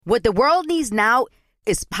What the world needs now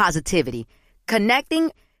is positivity.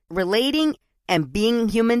 Connecting, relating, and being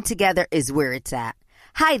human together is where it's at.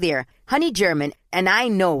 Hi there, Honey German, and I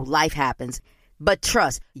know life happens, but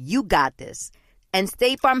trust, you got this. And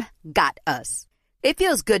State Farm got us. It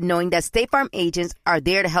feels good knowing that State Farm agents are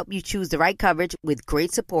there to help you choose the right coverage with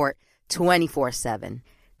great support 24/7.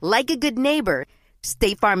 Like a good neighbor,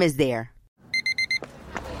 State Farm is there.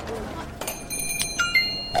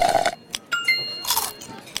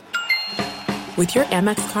 With your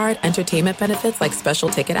Amex card, entertainment benefits like special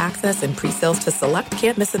ticket access and pre-sales to select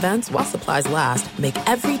can't-miss events while supplies last make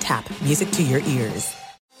every tap music to your ears.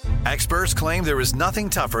 Experts claim there is nothing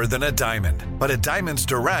tougher than a diamond. But at Diamonds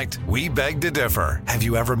Direct, we beg to differ. Have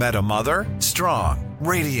you ever met a mother? Strong,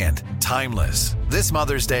 radiant, timeless. This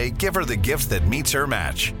Mother's Day, give her the gift that meets her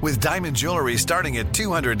match. With diamond jewelry starting at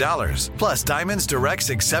 $200. Plus, Diamonds Direct's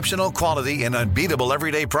exceptional quality and unbeatable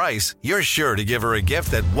everyday price, you're sure to give her a gift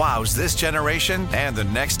that wows this generation and the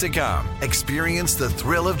next to come. Experience the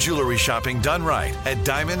thrill of jewelry shopping done right at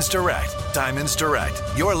Diamonds Direct. Diamonds Direct.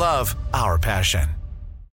 Your love, our passion.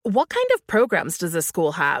 What kind of programs does this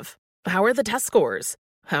school have? How are the test scores?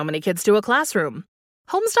 How many kids do a classroom?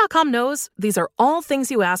 Homes.com knows these are all things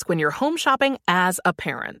you ask when you're home shopping as a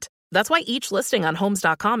parent. That's why each listing on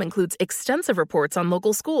Homes.com includes extensive reports on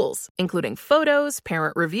local schools, including photos,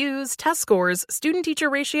 parent reviews, test scores, student-teacher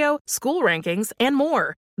ratio, school rankings, and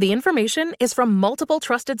more. The information is from multiple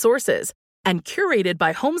trusted sources and curated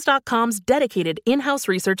by Homes.com's dedicated in-house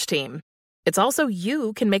research team. It's also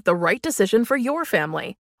you can make the right decision for your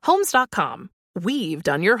family. Homes.com. We've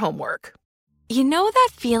done your homework. You know that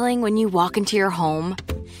feeling when you walk into your home,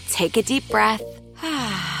 take a deep breath,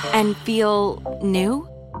 and feel new?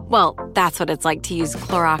 Well, that's what it's like to use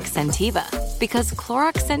Clorox Scentiva. Because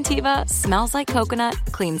Clorox Scentiva smells like coconut,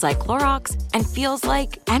 cleans like Clorox, and feels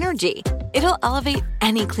like energy. It'll elevate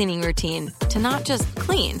any cleaning routine to not just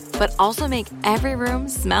clean, but also make every room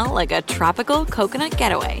smell like a tropical coconut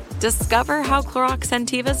getaway. Discover how Clorox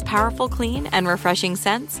Scentiva's powerful clean and refreshing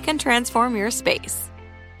scents can transform your space.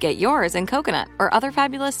 Get yours in coconut or other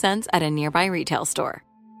fabulous scents at a nearby retail store.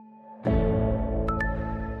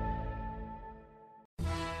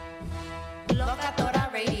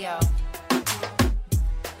 Locatora Radio.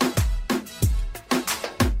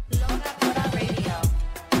 Locatora Radio.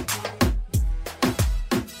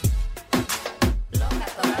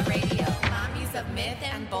 Locatora Radio. Mommies of myth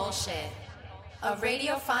and bullshit. A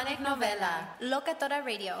radiophonic novela. Locatora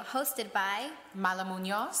Radio, hosted by Mala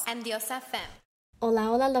Muñoz and Diosa Fem. Hola,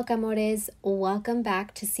 hola, locamores. Welcome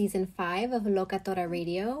back to Season 5 of Locatora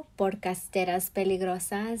Radio, Podcasteras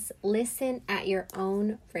Peligrosas. Listen at your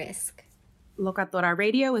own risk. Locatora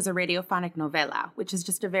Radio is a radiophonic novela, which is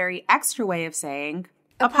just a very extra way of saying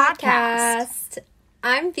a podcast.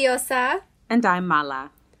 I'm Diosa. And I'm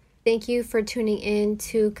Mala. Thank you for tuning in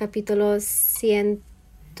to Capítulo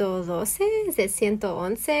 112. Is it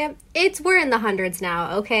 111? We're in the hundreds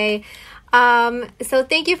now, okay? So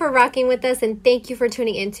thank you for rocking with us, and thank you for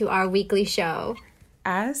tuning into our weekly show.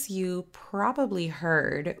 As you probably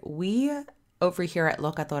heard, we over here at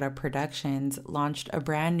Locatora Productions launched a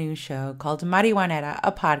brand new show called Marihuanera,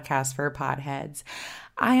 a podcast for podheads.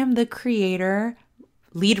 I am the creator,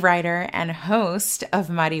 lead writer, and host of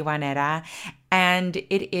Marihuanera, and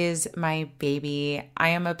it is my baby. I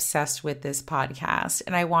am obsessed with this podcast,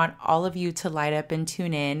 and I want all of you to light up and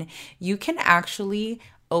tune in. You can actually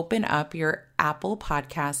open up your Apple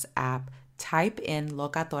Podcasts app, type in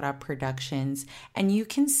Locatora Productions, and you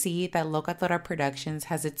can see that Locatora Productions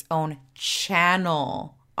has its own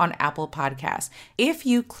channel on Apple Podcasts. If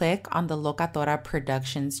you click on the Locatora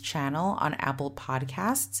Productions channel on Apple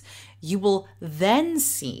Podcasts, you will then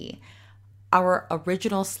see our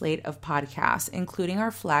original slate of podcasts, including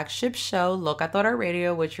our flagship show, Locatora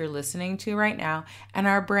Radio, which you're listening to right now, and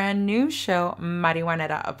our brand new show,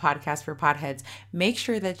 Marihuanera, a podcast for podheads. Make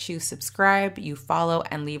sure that you subscribe, you follow,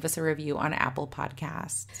 and leave us a review on Apple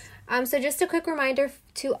Podcasts. So just a quick reminder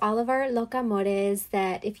to all of our locamores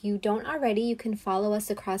that if you don't already, you can follow us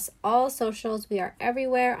across all socials. We are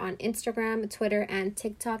everywhere on Instagram, Twitter, and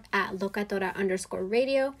TikTok at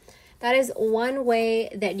Locatora_radio. That is one way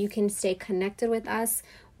that you can stay connected with us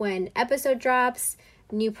when episode drops,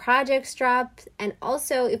 new projects drop, and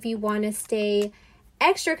also if you want to stay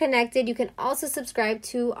extra connected, you can also subscribe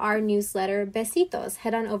to our newsletter, Besitos.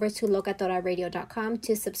 Head on over to locatoraradio.com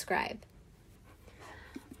to subscribe.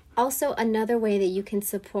 Also, another way that you can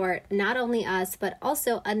support not only us, but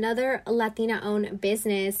also another Latina-owned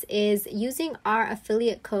business is using our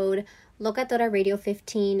affiliate code Locatora Radio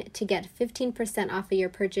 15 to get 15% off of your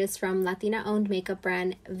purchase from Latina-owned makeup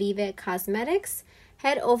brand Vive Cosmetics.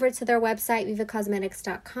 head over to their website,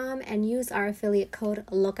 vivacosmetics.com, and use our affiliate code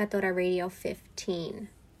LocadoraRadio15.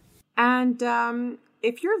 And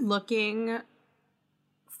if you're looking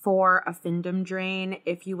for a fandom drain,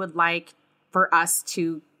 if you would like for us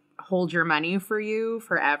to hold your money for you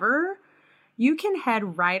forever, you can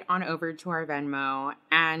head right on over to our Venmo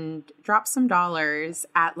and drop some dollars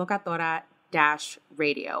at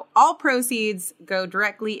Locatora-Radio. All proceeds go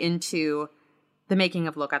directly into the making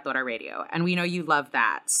of Locatora Radio, and we know you love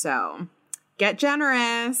that, so get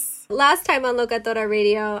generous. Last time on Locatora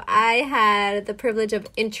Radio, I had the privilege of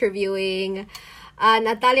interviewing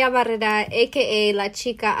Natalia Barrera, aka La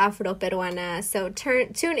Chica Afro-Peruana. So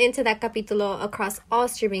tune into that capítulo across all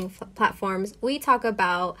streaming platforms. We talk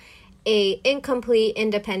about a incomplete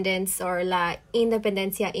independence, or la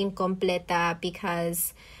independencia incompleta,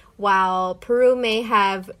 because while Peru may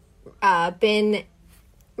have been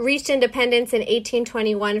reached independence in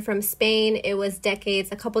 1821 from Spain, it was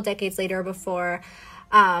a couple decades later before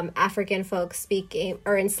African folks speaking,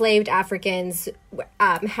 or enslaved Africans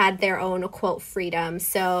had their own, quote, freedom.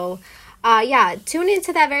 So tune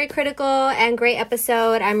into that very critical and great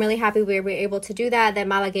episode. I'm really happy we were able to do that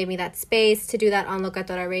Mala gave me that space to do that on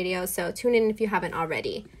Locatora Radio. So tune in if you haven't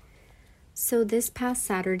already. So this past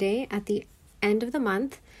Saturday, at the end of the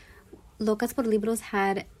month, Locas por Libros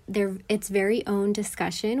had its very own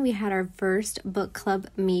discussion. We had our first book club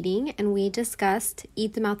meeting, and we discussed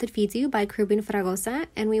Eat the Mouth That Feeds You by Rubén Fragoso,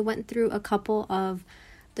 and we went through a couple of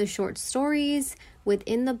the short stories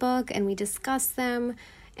within the book, and we discussed them.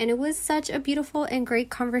 And it was such a beautiful and great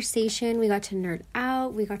conversation. We got to nerd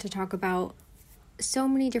out. We got to talk about so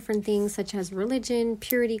many different things, such as religion,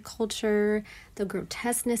 purity, culture, the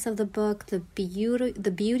grotesqueness of the book, the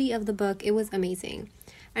beauty of the book. It was amazing.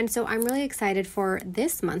 And so I'm really excited for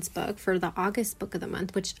this month's book, for the August book of the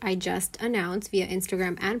month, which I just announced via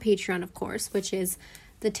Instagram and Patreon, of course, which is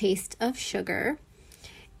The Taste of Sugar.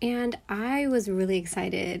 And I was really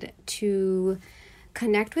excited to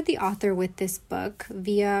connect with the author with this book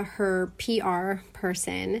via her PR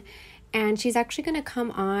person. And she's actually going to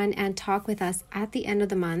come on and talk with us at the end of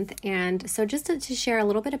the month. And so just to share a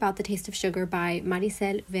little bit about The Taste of Sugar by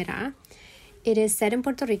Maricel Vera. It is set in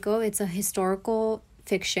Puerto Rico. It's a historical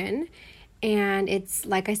fiction, and it's,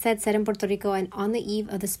 like I said, set in Puerto Rico, and on the eve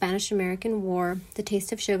of the Spanish-American War. The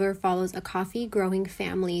Taste of Sugar follows a coffee-growing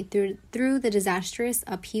family through the disastrous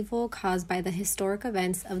upheaval caused by the historic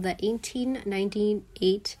events of the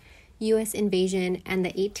 1898 U.S. invasion and the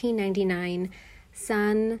 1899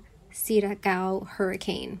 San Siracao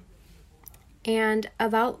hurricane. And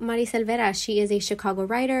about Maricel Vera, she is a Chicago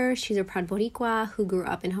writer. She's a proud Boricua who grew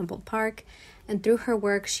up in Humboldt Park. And through her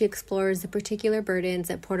work, she explores the particular burdens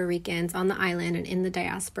that Puerto Ricans on the island and in the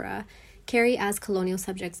diaspora carry as colonial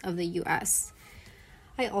subjects of the U.S.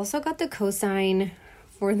 I also got the cosign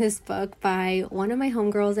for this book by one of my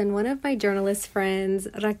homegirls and one of my journalist friends,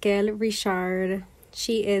 Raquel Richard.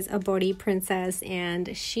 She is a Bori princess,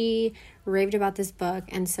 and she raved about this book,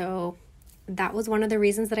 and so that was one of the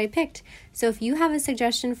reasons that I picked. So if you have a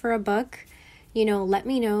suggestion for a book, let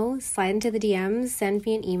me know, slide into the DMs, send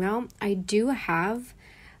me an email. I do have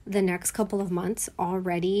the next couple of months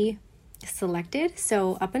already selected,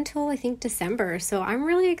 so up until I think December. So I'm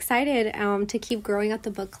really excited to keep growing out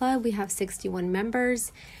the book club. We have 61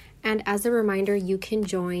 members, and as a reminder, you can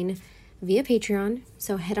join via Patreon.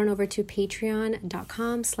 So head on over to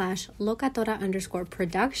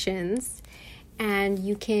patreon.com/locatora_productions, and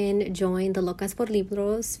you can join the Locas por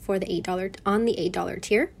Libros for the $8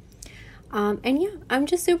 tier. I'm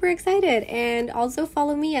just super excited. And also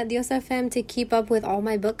follow me at Dios FM to keep up with all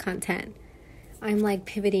my book content. I'm like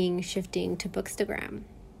shifting to Bookstagram.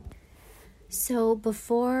 So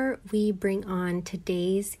before we bring on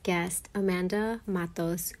today's guest, Amanda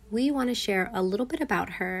Matos, we want to share a little bit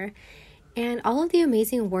about her and all of the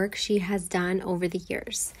amazing work she has done over the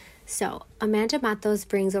years. So Amanda Matos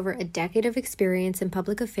brings over a decade of experience in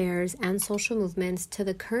public affairs and social movements to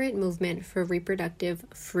the current movement for reproductive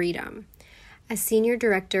freedom. As Senior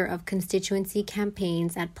Director of Constituency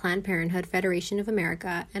Campaigns at Planned Parenthood Federation of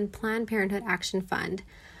America and Planned Parenthood Action Fund,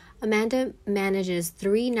 Amanda manages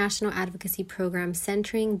 3 national advocacy programs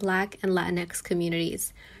centering Black and Latinx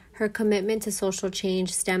communities. Her commitment to social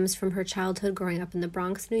change stems from her childhood growing up in the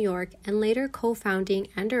Bronx, New York, and later co-founding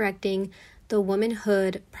and directing the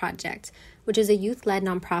Womanhood Project, which is a youth-led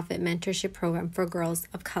nonprofit mentorship program for girls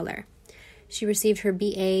of color. She received her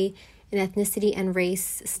BA in Ethnicity and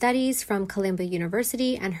Race Studies from Columbia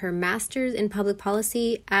University and her Master's in Public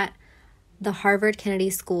Policy at the Harvard Kennedy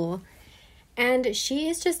School. And she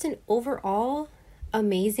is just an overall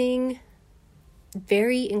amazing,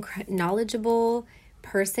 very knowledgeable,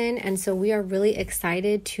 person, and so we are really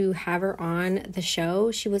excited to have her on the show.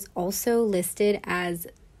 She was also listed as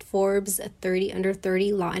Forbes 30 Under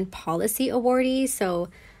 30 Law and Policy awardee, so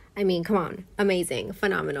I mean, come on, amazing,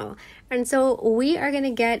 phenomenal. And so we are going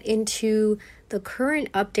to get into the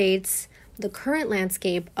current updates, the current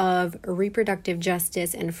landscape of reproductive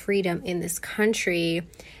justice and freedom in this country,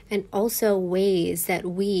 and also ways that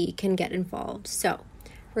we can get involved. So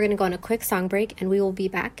we're going to go on a quick song break, and we will be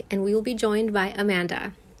back, and we will be joined by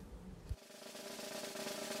Amanda.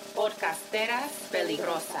 Podcasteras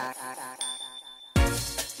peligrosas.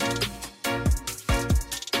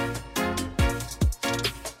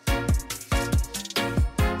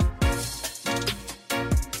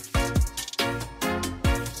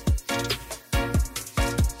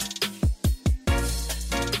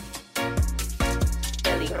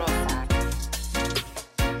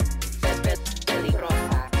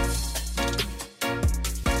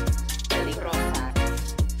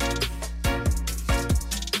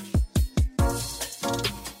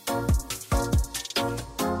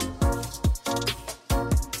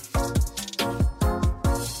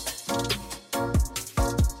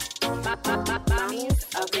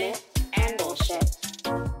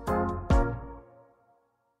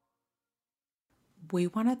 We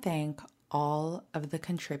want to thank all of the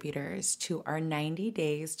contributors to our 90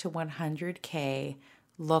 Days to 100K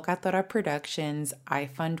Locatora Productions I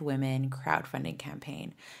Fund Women crowdfunding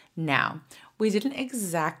campaign. Now, we didn't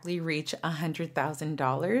exactly reach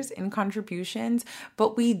 $100,000 in contributions,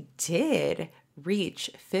 but we did reach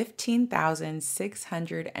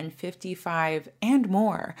 $15,655 and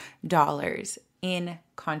more dollars in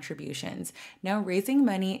contributions. Now, raising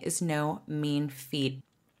money is no mean feat.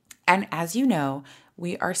 And as you know,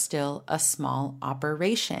 we are still a small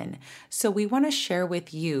operation. So we want to share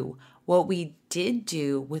with you what we did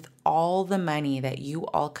do with all the money that you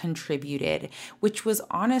all contributed, which was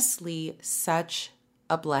honestly such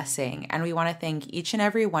a blessing. And we want to thank each and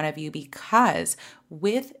every one of you, because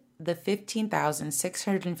with the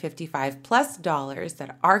 $15,655 plus dollars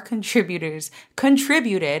that our contributors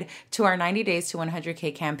contributed to our 90 Days to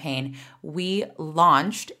 100K campaign, we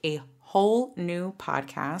launched a whole new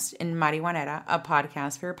podcast in Marihuanera, a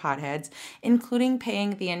podcast for potheads, including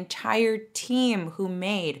paying the entire team who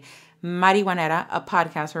made Marihuanera, a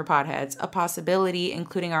podcast for potheads, a possibility,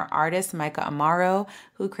 including our artist, Micah Amaro,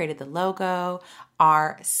 who created the logo,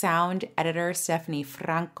 our sound editor, Stephanie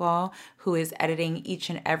Franco, who is editing each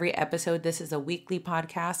and every episode. This is a weekly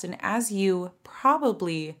podcast, and as you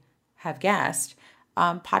probably have guessed,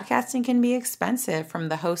 podcasting can be expensive, from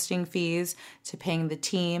the hosting fees to paying the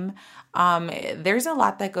team. There's a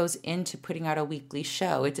lot that goes into putting out a weekly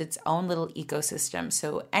show. It's its own little ecosystem.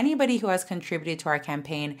 So anybody who has contributed to our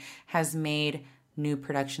campaign has made new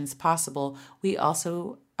productions possible. We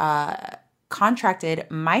also contracted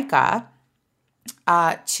Micah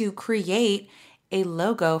to create a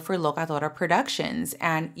logo for Locatora Productions,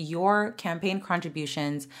 and your campaign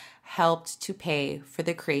contributions helped to pay for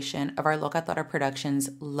the creation of our Locatora Productions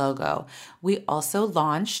logo. We also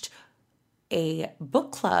launched a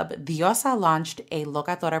book club. Diosa launched a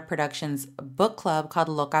Locatora Productions book club called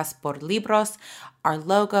Locas por Libros. Our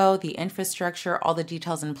logo, the infrastructure, all the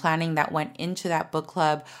details and planning that went into that book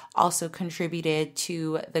club also contributed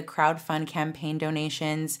to the crowdfund campaign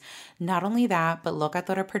donations. Not only that, but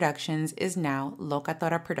Locatora Productions is now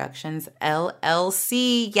Locatora Productions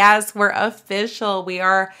LLC. Yes, we're official. We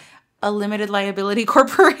are a limited liability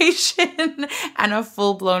corporation and a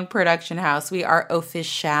full-blown production house. We are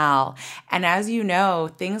official. And as you know,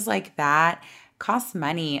 things like that cost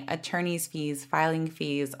money, attorney's fees, filing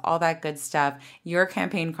fees, all that good stuff. Your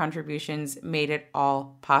campaign contributions made it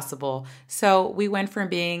all possible. So we went from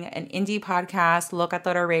being an indie podcast,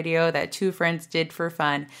 Locatora Radio, that two friends did for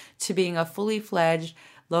fun, to being a fully fledged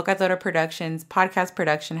Locatora Productions podcast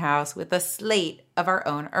production house with a slate of our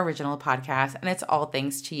own original podcasts, and it's all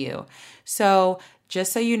thanks to you. So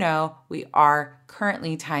just so you know, we are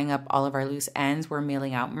currently tying up all of our loose ends. We're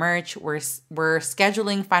mailing out merch. We're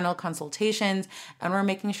scheduling final consultations, and we're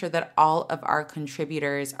making sure that all of our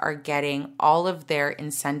contributors are getting all of their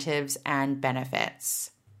incentives and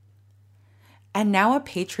benefits. And now a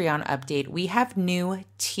Patreon update. We have new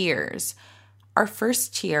tiers. Our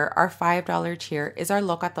first tier, our $5 tier, is our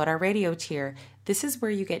Locatora Radio tier. This is where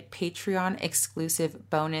you get Patreon exclusive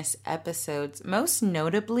bonus episodes. Most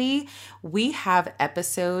notably, we have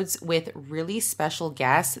episodes with really special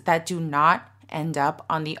guests that do not end up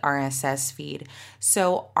on the RSS feed.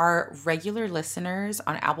 So our regular listeners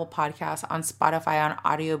on Apple Podcasts, on Spotify, on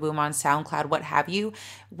Audio Boom, on SoundCloud, what have you,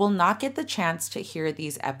 will not get the chance to hear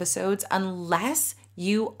these episodes unless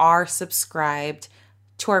you are subscribed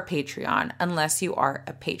to our Patreon unless you are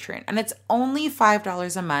a patron. And it's only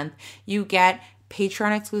 $5 a month. You get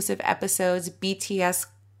Patreon exclusive episodes, BTS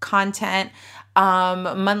content,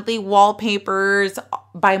 monthly wallpapers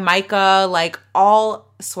by Micah, like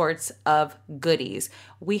all sorts of goodies.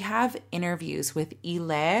 We have interviews with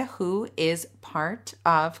Ile, who is part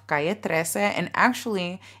of Calle 13 and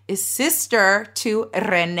actually is sister to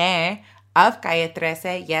Renee of Calle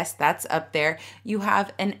 13. Yes, that's up there. You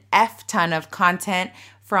have an F ton of content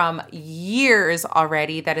from years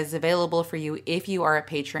already that is available for you if you are a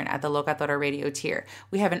patron at the Locatora Radio tier.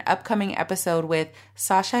 We have an upcoming episode with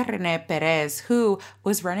Sasha Renee Perez, who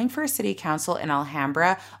was running for city council in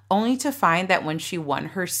Alhambra, only to find that when she won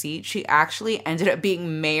her seat, she actually ended up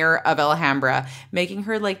being mayor of Alhambra, making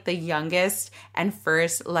her like the youngest and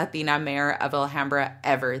first Latina mayor of Alhambra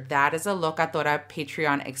ever. That is a Locatora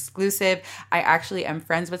Patreon exclusive. I actually am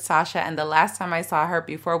friends with Sasha, and the last time I saw her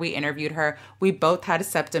before we interviewed her, we both had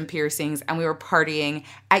septum piercings and we were partying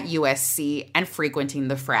at USC and frequenting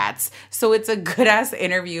the frats. So it's a good ass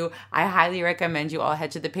interview. I highly recommend you all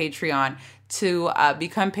head to the Patreon to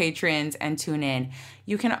become patrons and tune in.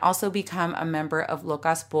 You can also become a member of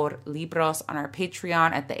Locas por Libros on our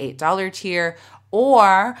Patreon at the $8 tier,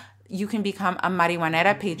 or you can become a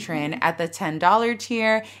Marihuanera patron at the $10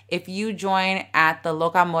 tier. If you join at the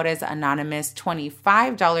Locamores Anonymous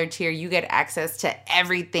 $25 tier, you get access to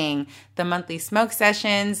everything. The monthly smoke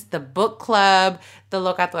sessions, the book club, the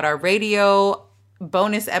Locatora Radio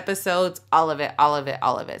bonus episodes, all of it.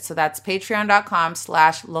 So that's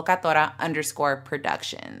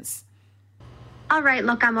patreon.com/locatora_productions. All right,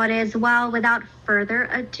 Locamores. Well, without further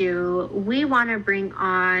ado, we want to bring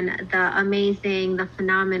on the amazing, the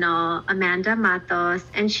phenomenal Amanda Matos,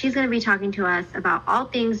 and she's going to be talking to us about all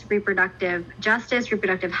things reproductive justice,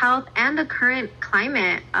 reproductive health, and the current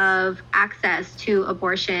climate of access to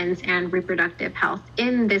abortions and reproductive health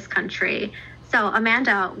in this country. So,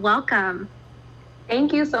 Amanda, welcome.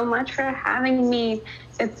 Thank you so much for having me.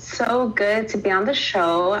 It's so good to be on the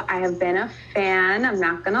show. I have been a fan, I'm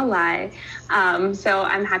not gonna lie. So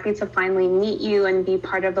I'm happy to finally meet you and be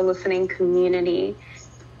part of the listening community.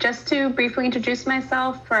 Just to briefly introduce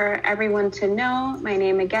myself for everyone to know, my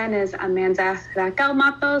name again is Amanda Raquel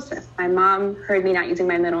Matos. If my mom heard me not using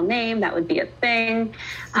my middle name, that would be a thing.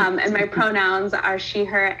 And my pronouns are she,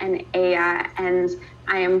 her, and ella. And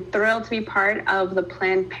I am thrilled to be part of the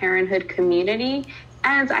Planned Parenthood community.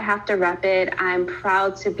 And I have to rep it. I'm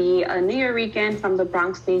proud to be a New Yorican from the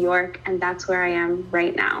Bronx, New York, and that's where I am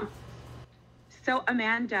right now. So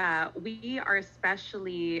Amanda, we are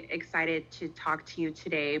especially excited to talk to you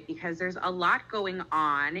today because there's a lot going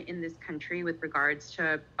on in this country with regards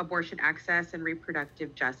to abortion access and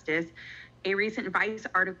reproductive justice. A recent Vice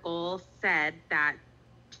article said that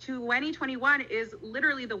 2021 is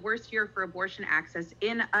literally the worst year for abortion access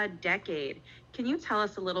in a decade. Can you tell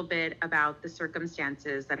us a little bit about the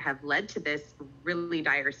circumstances that have led to this really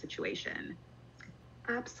dire situation?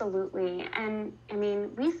 Absolutely. And I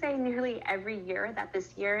mean, we say nearly every year that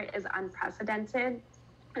this year is unprecedented.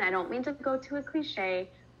 And I don't mean to go to a cliche,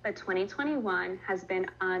 but 2021 has been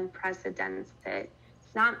unprecedented.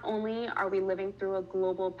 Not only are we living through a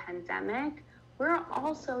global pandemic, we're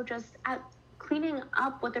also just cleaning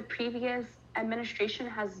up what the previous administration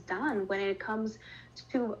has done when it comes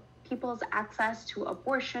to people's access to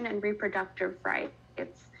abortion and reproductive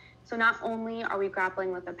rights. So not only are we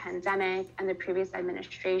grappling with the pandemic and the previous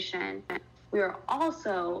administration, we are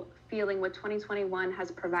also feeling what 2021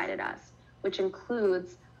 has provided us, which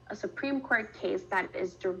includes a Supreme Court case that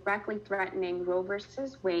is directly threatening Roe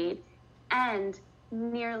versus Wade and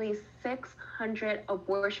nearly 600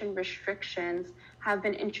 abortion restrictions have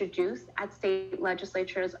been introduced at state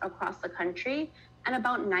legislatures across the country, and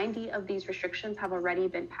about 90 of these restrictions have already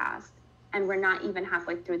been passed. And we're not even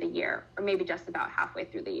halfway through the year, or maybe just about halfway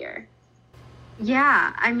through the year.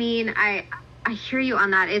 Yeah, I mean, I hear you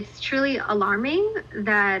on that. It's truly alarming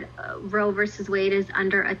that Roe versus Wade is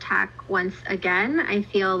under attack once again. I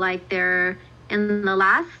feel like there, in the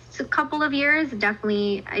last couple of years,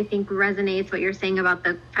 definitely, I think resonates what you're saying about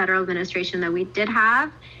the federal administration that we did have.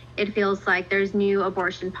 It feels like there's new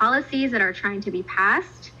abortion policies that are trying to be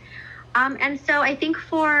passed. And so I think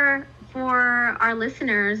for our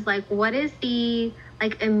listeners, like, what is the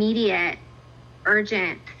immediate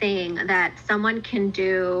urgent thing that someone can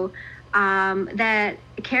do that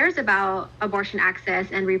cares about abortion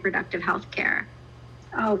access and reproductive health care?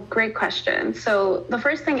 Oh, great question. So the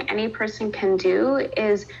first thing any person can do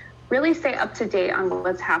is really stay up to date on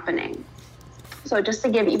what's happening. So just to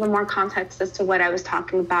give even more context as to what I was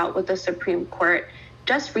talking about with the Supreme Court,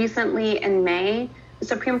 just recently in May, the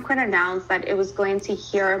Supreme Court announced that it was going to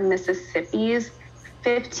hear Mississippi's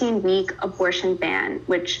 15-week abortion ban,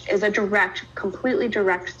 which is a completely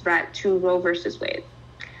direct threat to Roe versus Wade.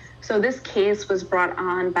 So this case was brought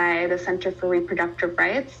on by the Center for Reproductive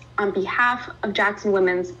Rights on behalf of Jackson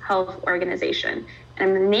Women's Health Organization.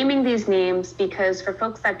 And I'm naming these names because for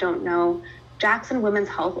folks that don't know, Jackson Women's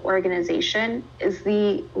Health Organization is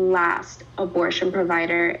the last abortion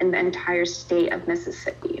provider in the entire state of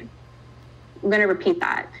Mississippi. I'm going to repeat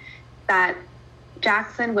that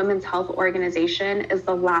Jackson Women's Health Organization is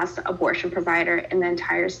the last abortion provider in the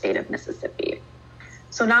entire state of Mississippi.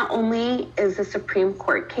 So not only is the Supreme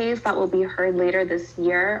Court case that will be heard later this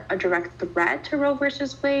year a direct threat to Roe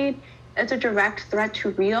versus Wade, it's a direct threat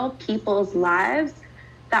to real people's lives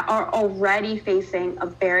that are already facing a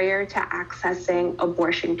barrier to accessing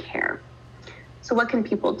abortion care. So what can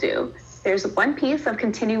people do? There's one piece of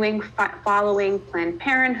continuing following Planned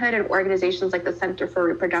Parenthood and organizations like the Center for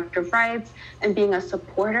Reproductive Rights and being a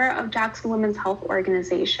supporter of Jackson Women's Health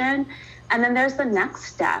Organization. And then there's the next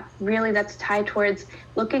step, really, that's tied towards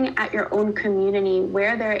looking at your own community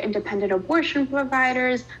where there are independent abortion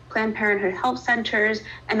providers, Planned Parenthood health centers,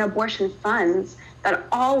 and abortion funds that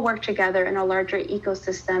all work together in a larger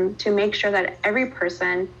ecosystem to make sure that every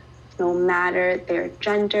person, no matter their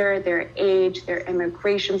gender, their age, their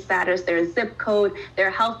immigration status, their zip code,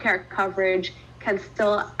 their healthcare coverage, can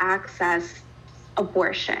still access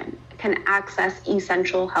abortion, can access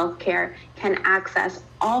essential healthcare, can access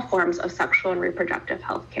all forms of sexual and reproductive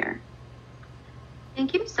healthcare.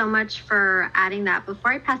 Thank you so much for adding that.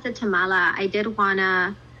 Before I pass it to Mala, I did want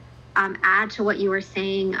to add to what you were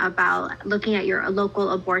saying about looking at your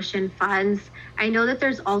local abortion funds. I know that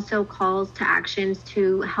there's also calls to actions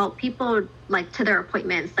to help people like to their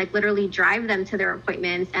appointments, like literally drive them to their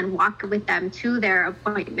appointments and walk with them to their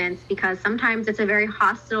appointments, because sometimes it's a very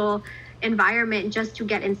hostile environment just to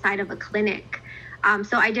get inside of a clinic.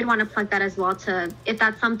 So I did want to plug that as well, to if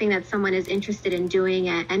that's something that someone is interested in doing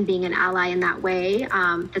and being an ally in that way,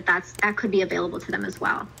 that could be available to them as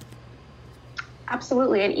well.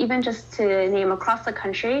 Absolutely. And even just to name across the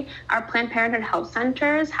country, our Planned Parenthood health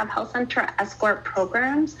centers have health center escort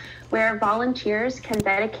programs where volunteers can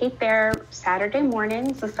dedicate their Saturday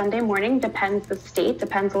mornings, a Sunday morning, depends the state,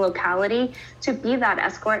 depends the locality, to be that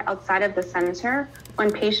escort outside of the center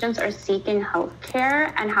when patients are seeking health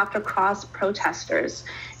care and have to cross protesters.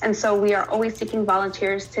 And so we are always seeking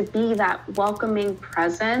volunteers to be that welcoming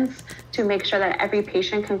presence to make sure that every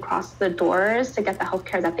patient can cross the doors to get the health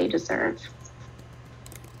care that they deserve.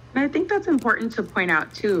 And I think that's important to point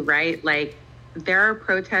out too, right? Like, there are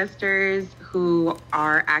protesters who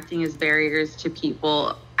are acting as barriers to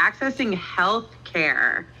people accessing health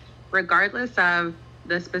care, regardless of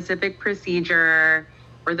the specific procedure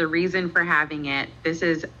or the reason for having it. This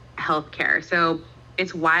is health care. So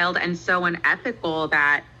it's wild and so unethical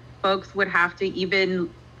that folks would have to even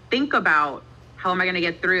think about, how am I going to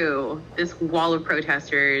get through this wall of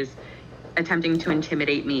protesters attempting to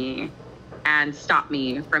intimidate me and stop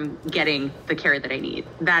me from getting the care that I need.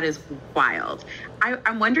 That is wild.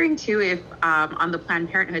 I'm wondering too if on the Planned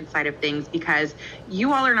Parenthood side of things, because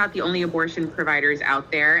you all are not the only abortion providers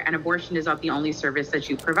out there, and abortion is not the only service that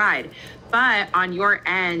you provide. But on your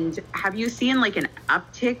end, have you seen like an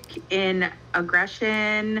uptick in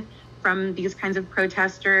aggression from these kinds of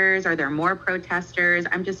protesters? Are there more protesters?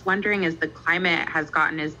 I'm just wondering, as the climate has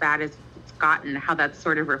gotten as bad as it's gotten, how that's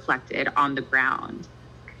sort of reflected on the ground.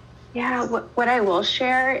 Yeah, what I will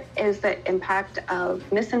share is the impact of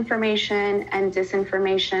misinformation and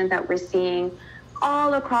disinformation that we're seeing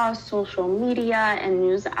all across social media and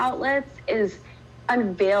news outlets is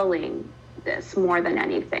unveiling this more than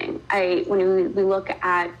anything. When we look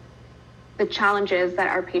at the challenges that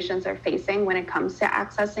our patients are facing when it comes to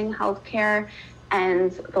accessing healthcare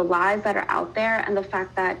and the lies that are out there, and the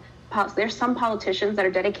fact that there's some politicians that are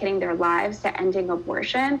dedicating their lives to ending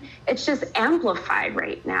abortion, it's just amplified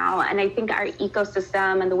right now. And I think our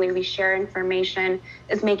ecosystem and the way we share information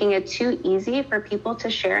is making it too easy for people to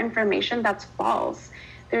share information that's false.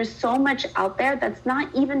 There's so much out there that's not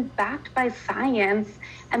even backed by science,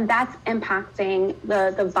 and that's impacting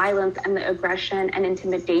the violence and the aggression and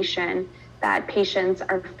intimidation that patients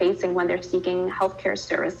are facing when they're seeking healthcare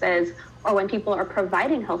services, or when people are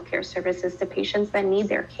providing healthcare services to patients that need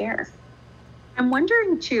their care. I'm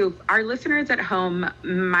wondering too, our listeners at home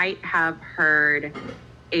might have heard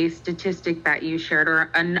a statistic that you shared,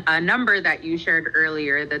 or a number that you shared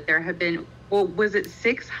earlier, that there have been, well, was it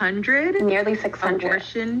 600? Nearly 600.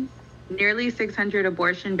 Abortion? nearly 600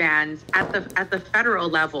 abortion bans at the federal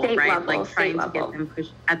level, State right? level, Like trying to get them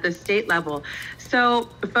pushed at the state level. So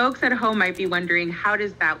folks at home might be wondering, how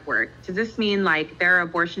does that work? Does this mean like there are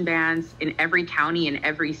abortion bans in every county in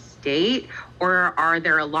every state, or are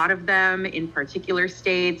there a lot of them in particular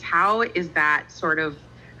states? How is that sort of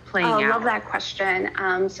playing out? I love that question.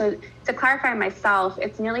 So to clarify myself,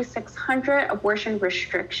 it's nearly 600 abortion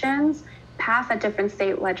restrictions passed at different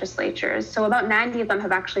state legislatures. So about 90 of them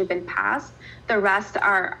have actually been passed. The rest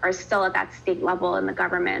are still at that state level in the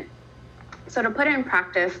government. So to put it in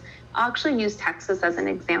practice, I'll actually use Texas as an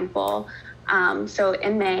example. So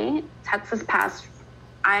in May, Texas passed,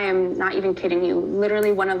 I am not even kidding you,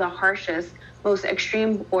 literally one of the harshest, most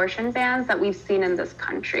extreme abortion bans that we've seen in this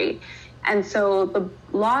country. And so the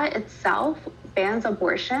law itself bans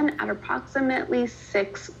abortion at approximately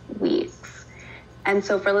 6 weeks. And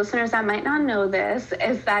so for listeners that might not know this,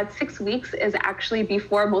 is that 6 weeks is actually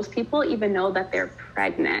before most people even know that they're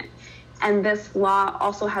pregnant. And this law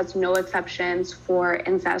also has no exceptions for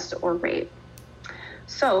incest or rape.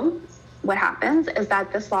 So what happens is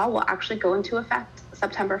that this law will actually go into effect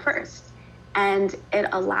September 1st. And it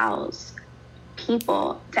allows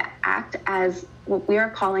people to act as what we are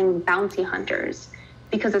calling bounty hunters,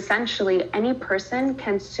 because essentially any person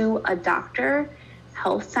can sue a doctor,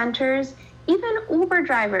 health centers, even Uber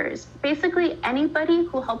drivers, basically anybody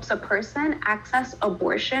who helps a person access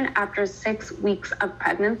abortion after 6 weeks of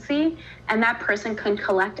pregnancy, and that person can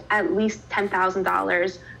collect at least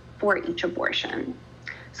 $10,000 for each abortion.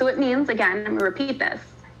 So it means, again, I'm gonna repeat this,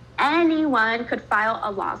 anyone could file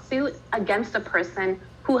a lawsuit against a person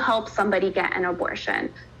who helps somebody get an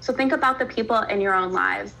abortion. So think about the people in your own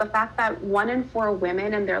lives. The fact that 1 in 4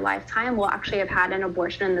 women in their lifetime will actually have had an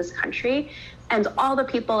abortion in this country, and all the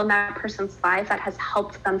people in that person's life that has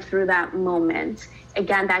helped them through that moment.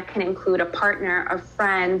 Again, that can include a partner, a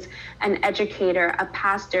friend, an educator, a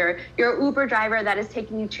pastor, your Uber driver that is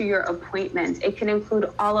taking you to your appointment. It can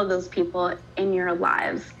include all of those people in your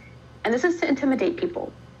lives. And this is to intimidate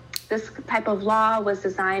people. This type of law was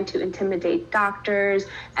designed to intimidate doctors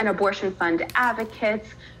and abortion fund advocates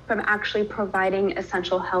from actually providing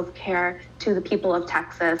essential health care to the people of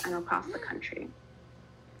Texas and across the country.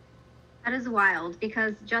 That is wild,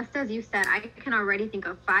 because just as you said, I can already think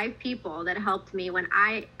of 5 people that helped me when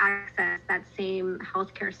I accessed that same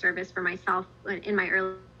healthcare service for myself in my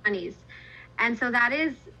early 20s. And so that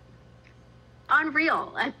is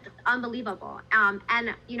unreal. It's unbelievable.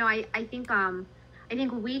 And you know, I think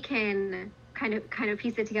we can kind of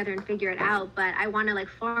piece it together and figure it out. But I want to like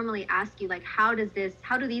formally ask you, like, how do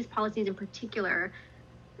these policies in particular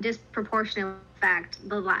disproportionately affect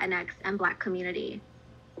the Latinx and Black community?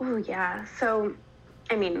 Oh, yeah. So,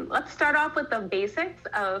 I mean, let's start off with the basics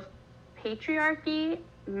of patriarchy,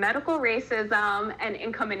 medical racism, and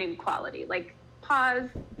income inequality. Like, pause,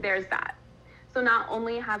 there's that. So not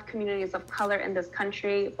only have communities of color in this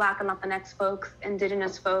country, Black and Latinx folks,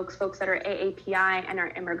 Indigenous folks, folks that are AAPI and are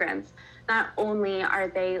immigrants, not only are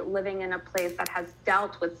they living in a place that has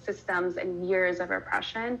dealt with systems and years of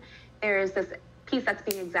oppression, there is this piece that's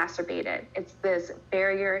being exacerbated. It's this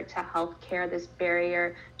barrier to health care, this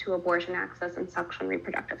barrier to abortion access and sexual and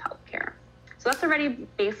reproductive health care. So that's already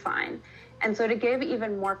baseline. And so to give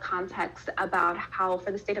even more context about how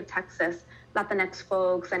for the state of Texas, Latinx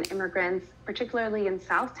folks and immigrants, particularly in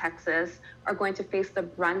South Texas, are going to face the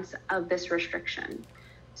brunt of this restriction.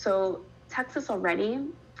 So Texas already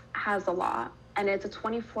has a law, and it's a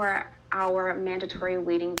 24-hour mandatory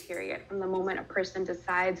waiting period. From the moment a person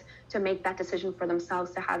decides to make that decision for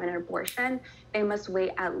themselves to have an abortion, they must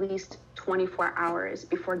wait at least 24 hours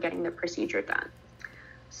before getting the procedure done.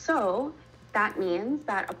 So that means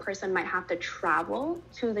that a person might have to travel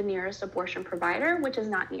to the nearest abortion provider, which is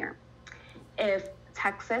not near. If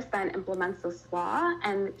Texas then implements this law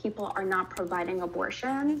and people are not providing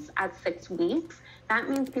abortions at 6 weeks, that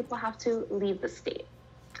means people have to leave the state.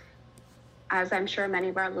 As I'm sure many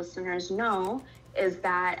of our listeners know, is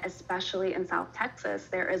that especially in South Texas,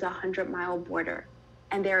 there is a 100-mile border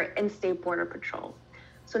and there are in-state border patrol.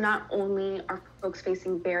 So not only are folks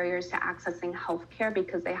facing barriers to accessing healthcare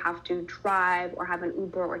because they have to drive or have an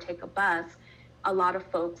Uber or take a bus, a lot of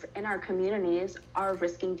folks in our communities are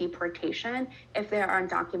risking deportation if they are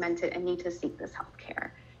undocumented and need to seek this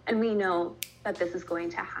healthcare. And we know that this is going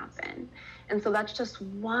to happen. And so that's just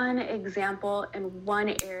one example in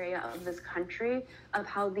one area of this country of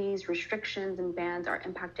how these restrictions and bans are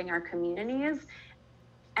impacting our communities.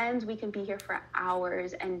 And we can be here for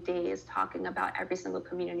hours and days talking about every single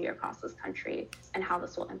community across this country and how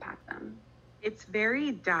this will impact them. It's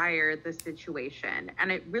very dire, the situation,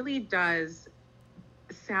 and it really does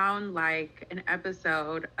sound like an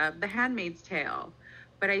episode of The Handmaid's Tale,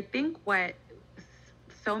 but I think what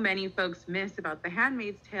so many folks miss about The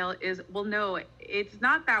Handmaid's Tale is, well, no, it's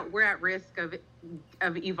not that we're at risk of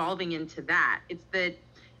evolving into that. It's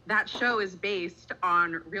that show is based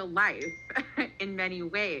on real life in many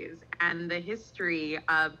ways, and the history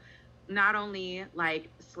of not only like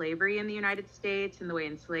slavery in the United States and the way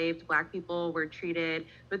enslaved Black people were treated,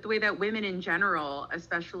 but the way that women in general,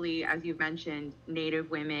 especially as you've mentioned, Native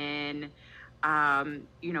women,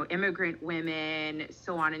 immigrant women,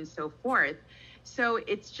 so on and so forth. So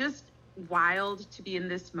it's just wild to be in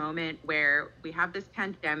this moment where we have this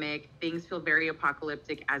pandemic, things feel very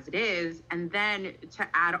apocalyptic as it is, and then to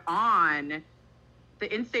add on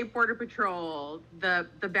the in-state border patrol, the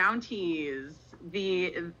bounties,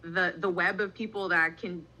 the web of people that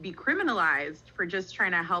can be criminalized for just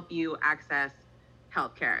trying to help you access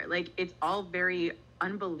healthcare. Like, it's all very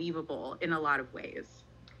unbelievable in a lot of ways.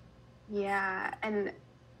 Yeah, and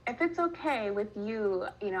if it's okay with you,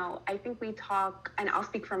 I think we talk, and I'll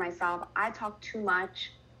speak for myself, I talk too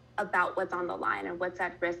much about what's on the line and what's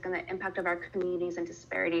at risk and the impact of our communities and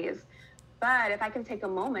disparities. But if I can take a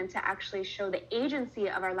moment to actually show the agency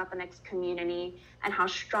of our Latinx community and how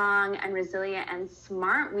strong and resilient and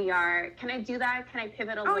smart we are, can I do that? Can I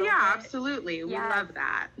pivot a little bit? Oh, yeah, absolutely. Yes. We love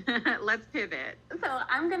that. Let's pivot. So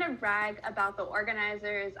I'm going to brag about the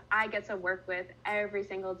organizers I get to work with every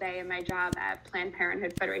single day in my job at Planned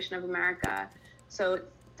Parenthood Federation of America. So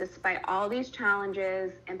despite all these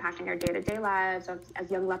challenges impacting our day-to-day lives as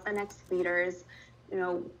young Latinx leaders,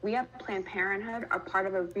 we at Planned Parenthood are part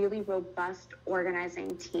of a really robust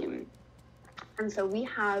organizing team. And so we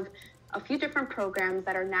have a few different programs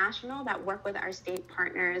that are national that work with our state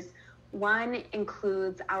partners. One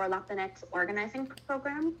includes our Latinx organizing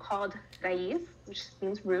program called Raíz, which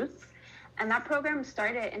means roots. And that program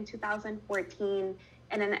started in 2014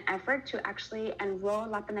 in an effort to actually enroll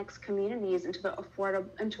Latinx communities into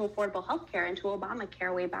affordable healthcare, into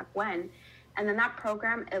Obamacare way back when. And then that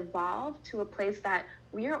program evolved to a place that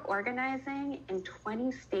we are organizing in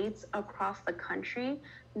 20 states across the country,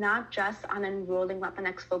 not just on enrolling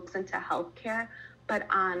Latinx folks into healthcare, but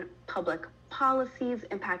on public policies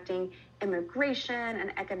impacting immigration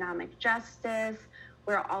and economic justice.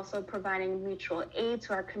 We're also providing mutual aid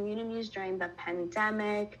to our communities during the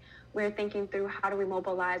pandemic. We're thinking through how do we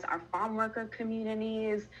mobilize our farm worker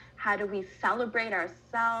communities? How do we celebrate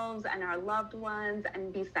ourselves and our loved ones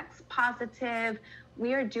and be sex positive?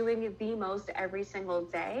 We are doing the most every single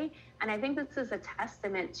day. And I think this is a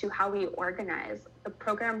testament to how we organize. The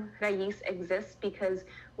program Raíz exists because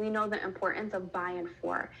we know the importance of buy and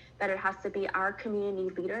for, that it has to be our community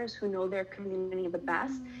leaders who know their community the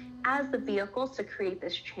best as the vehicles to create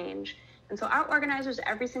this change. And so our organizers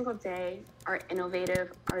every single day are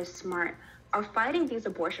innovative, are smart, are fighting these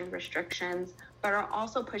abortion restrictions, but are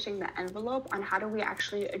also pushing the envelope on how do we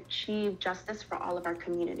actually achieve justice for all of our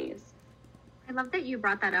communities. I love that you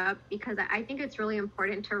brought that up because I think it's really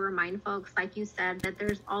important to remind folks, like you said, that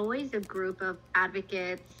there's always a group of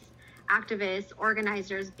advocates, activists,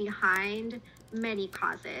 organizers behind many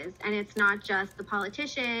causes. And it's not just the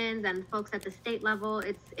politicians and folks at the state level.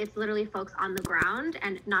 It's literally folks on the ground,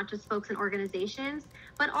 and not just folks in organizations,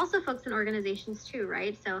 but also folks in organizations too,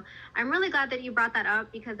 right? So I'm really glad that you brought that up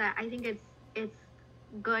because I think it's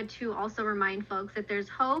good to also remind folks that there's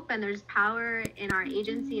hope and there's power in our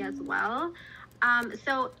agency as well.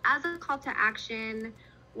 So as a call to action,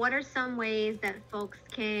 what are some ways that folks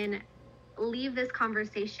can leave this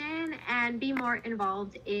conversation and be more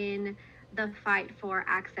involved in the fight for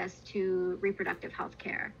access to reproductive health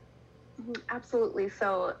care? Absolutely.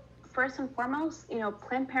 So first and foremost,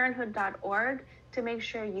 PlannedParenthood.org to make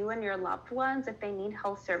sure you and your loved ones, if they need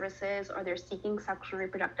health services or they're seeking sexual and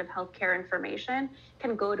reproductive health care information,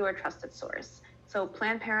 can go to a trusted source. So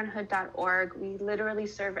PlannedParenthood.org, we literally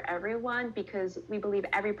serve everyone because we believe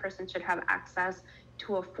every person should have access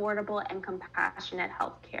to affordable and compassionate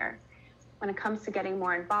health care. When it comes to getting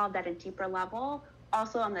more involved at a deeper level,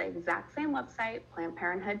 also on the exact same website,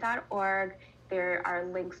 PlannedParenthood.org, there are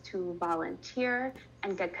links to volunteer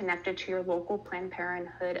and get connected to your local Planned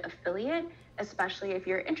Parenthood affiliate, especially if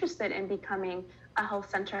you're interested in becoming a health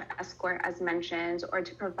center escort, as mentioned, or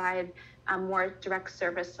to provide more direct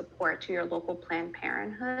service support to your local Planned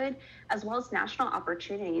Parenthood, as well as national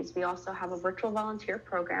opportunities. We also have a virtual volunteer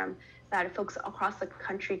program that folks across the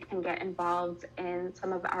country can get involved in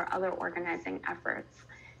some of our other organizing efforts.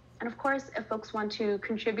 And of course, if folks want to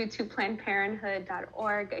contribute to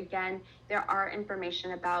PlannedParenthood.org, again, there are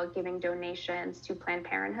information about giving donations to Planned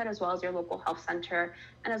Parenthood as well as your local health center,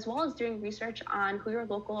 and as well as doing research on who your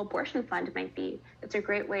local abortion fund might be. It's a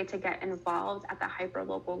great way to get involved at the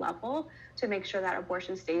hyper-local level to make sure that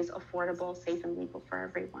abortion stays affordable, safe, and legal for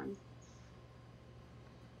everyone.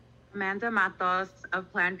 Amanda Matos of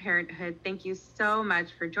Planned Parenthood, thank you so much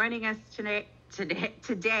for joining us today.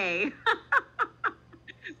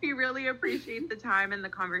 We really appreciate the time and the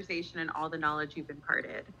conversation and all the knowledge you've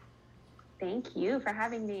imparted. Thank you for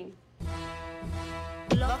having me.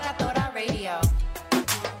 Locatora Radio.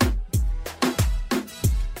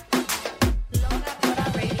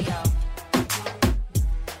 Locatora Radio.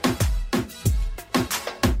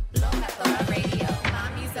 Locatora Radio.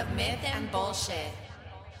 Mommies of myth and bullshit.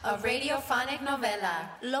 A radiophonic novela.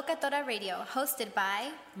 Locatora Radio, hosted by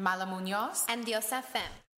Mala Muñoz and Diosa Fem.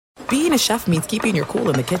 Being a chef means keeping your cool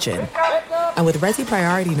in the kitchen. And with Resi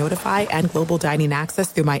Priority Notify and Global Dining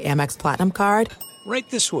Access through my Amex Platinum card, right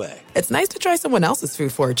this way. It's nice to try someone else's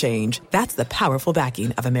food for a change. That's the powerful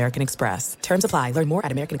backing of American Express. Terms apply. Learn more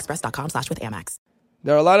at americanexpress.com/withAmex.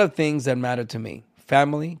 There are a lot of things that matter to me.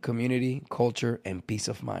 Family, community, culture, and peace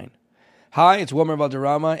of mind. Hi, it's Wilmer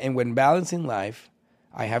Valderrama, and when balancing life,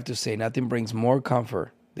 I have to say nothing brings more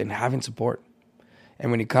comfort than having support.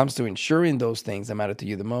 And when it comes to ensuring those things that matter to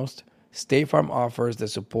you the most, State Farm offers the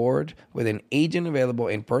support with an agent available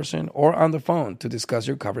in person or on the phone to discuss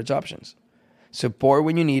your coverage options. Support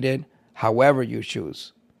when you need it, however you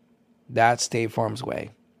choose. That's State Farm's way.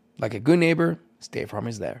 Like a good neighbor, State Farm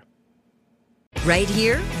is there. Right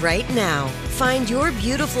here, right now. Find your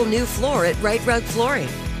beautiful new floor at Right Rug Flooring.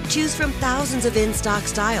 Choose from thousands of in-stock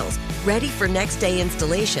styles, ready for next day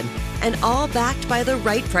installation, and all backed by the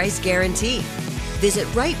right price guarantee. Visit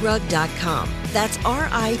rightrug.com. That's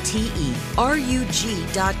RITERUG.com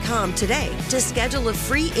today to schedule a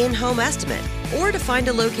free in-home estimate or to find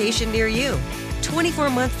a location near you.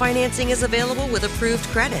 24-month financing is available with approved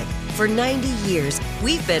credit. For 90 years,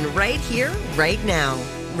 we've been right here, right now.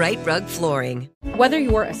 Right Rug Flooring. Whether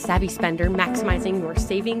you're a savvy spender maximizing your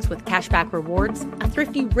savings with cashback rewards, a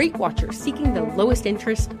thrifty rate watcher seeking the lowest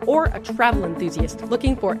interest, or a travel enthusiast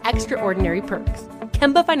looking for extraordinary perks,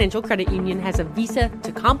 Kemba Financial Credit Union has a visa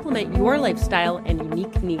to complement your lifestyle and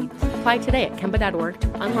unique needs. Apply today at Kemba.org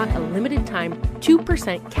to unlock a limited time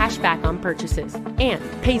 2% cash back on purchases and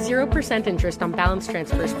pay 0% interest on balance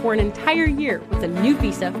transfers for an entire year with a new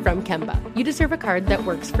visa from Kemba. You deserve a card that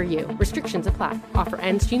works for you. Restrictions apply. Offer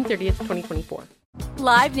ends June 30th, 2024.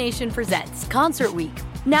 Live Nation presents Concert Week.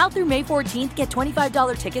 Now through May 14th, get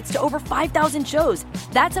 $25 tickets to over 5,000 shows.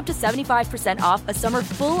 That's up to 75% off a summer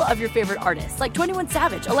full of your favorite artists like 21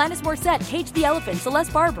 Savage, Alanis Morissette, Cage the Elephant,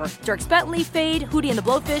 Celeste Barber, Dierks Bentley, Fade, Hootie and the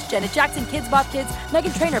Blowfish, Janet Jackson, Kidz Bop Kids,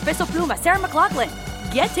 Meghan Trainor, Peso Pluma, Sarah McLachlan.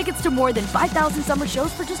 Get tickets to more than 5,000 summer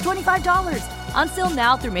shows for just $25. Until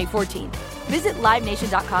now through May 14th. Visit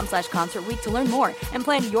livenation.com/Concert Week to learn more and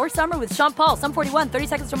plan your summer with Sean Paul, Sum 41, 30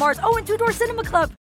 Seconds to Mars, and Two Door Cinema Club.